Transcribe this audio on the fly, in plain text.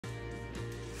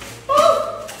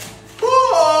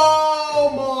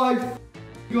my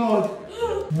God.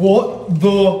 What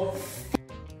the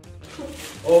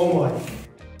Oh my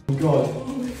God.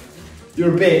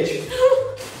 You're a bitch.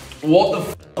 What the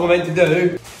am I meant to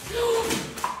do?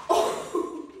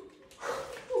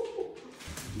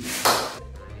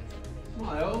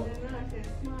 Smile.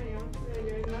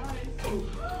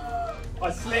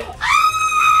 I slipped.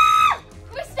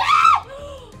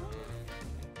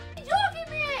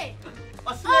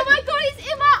 Oh my God, it's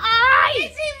in my eye!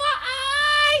 It's in my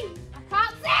eye! I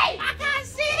can't see! I can't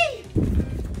see!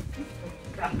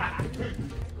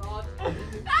 God.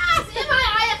 Ah, it's in my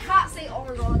eye! I can't see! Oh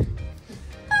my God.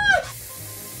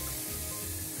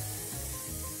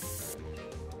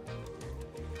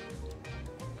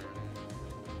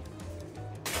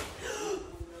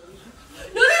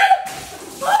 No, no,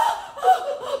 no!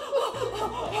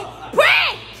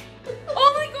 Prank! Oh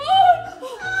my God!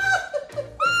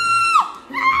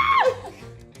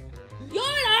 You're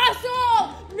an asshole!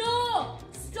 No!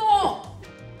 Stop!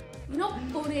 You're not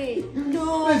funny.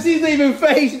 No! She's not even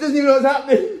face, she doesn't even know what's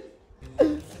happening.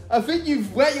 I think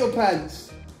you've wet your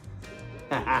pants.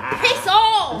 Piss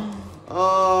off!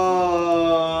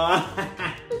 Oh.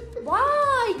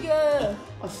 Why?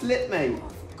 I slipped, mate.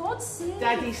 For God's sake.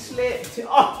 Daddy slipped.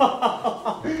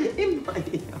 Oh, in my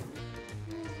ear.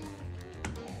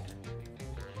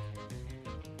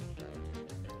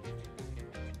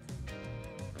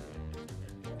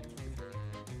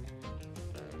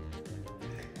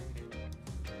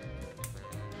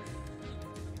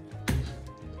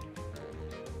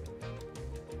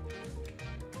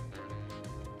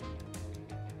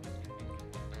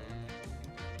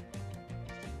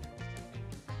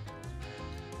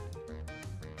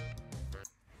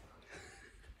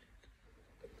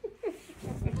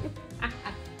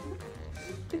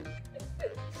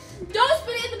 Don't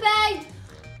put it in the bed!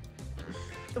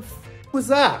 The f was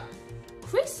that?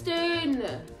 Kristen!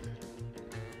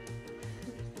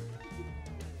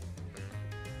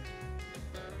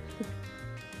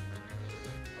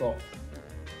 Got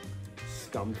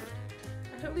scum.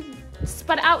 I don't really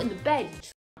spat it out in the bed.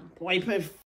 Why are you putting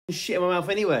shit in my mouth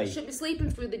anyway? You shouldn't be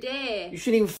sleeping through the day. You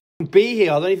shouldn't even be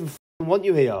here. I don't even want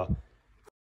you here. I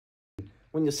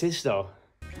want your sister.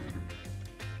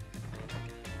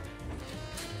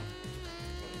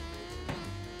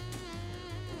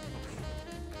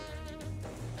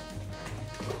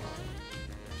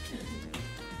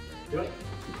 You right?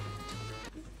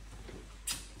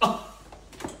 Oh.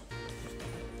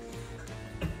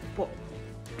 What?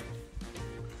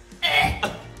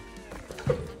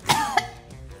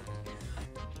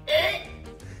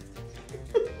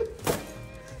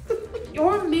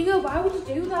 You're a minger, why would you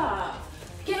do that?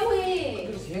 Get away!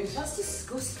 That's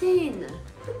disgusting.